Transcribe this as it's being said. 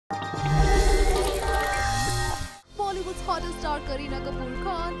hottest star Kareena Kapoor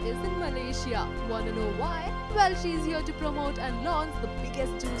Khan is in Malaysia. Wanna know why? Well, she's here to promote and launch the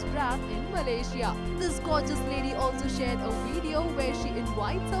biggest juice brand in Malaysia. This gorgeous lady also shared a video where she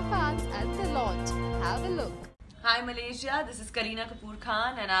invites her fans at the launch. Have a look. Hi Malaysia, this is Kareena Kapoor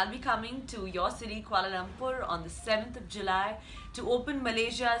Khan and I'll be coming to your city Kuala Lumpur on the 7th of July to open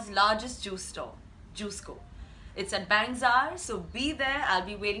Malaysia's largest juice store, Juiceco. It's at Bangzar, so be there. I'll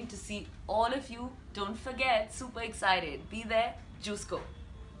be waiting to see all of you. Don't forget, super excited. Be there, Juiceco.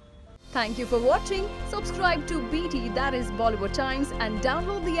 Thank you for watching. Subscribe to BT, that is Bollywood Times, and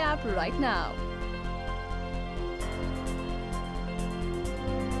download the app right now.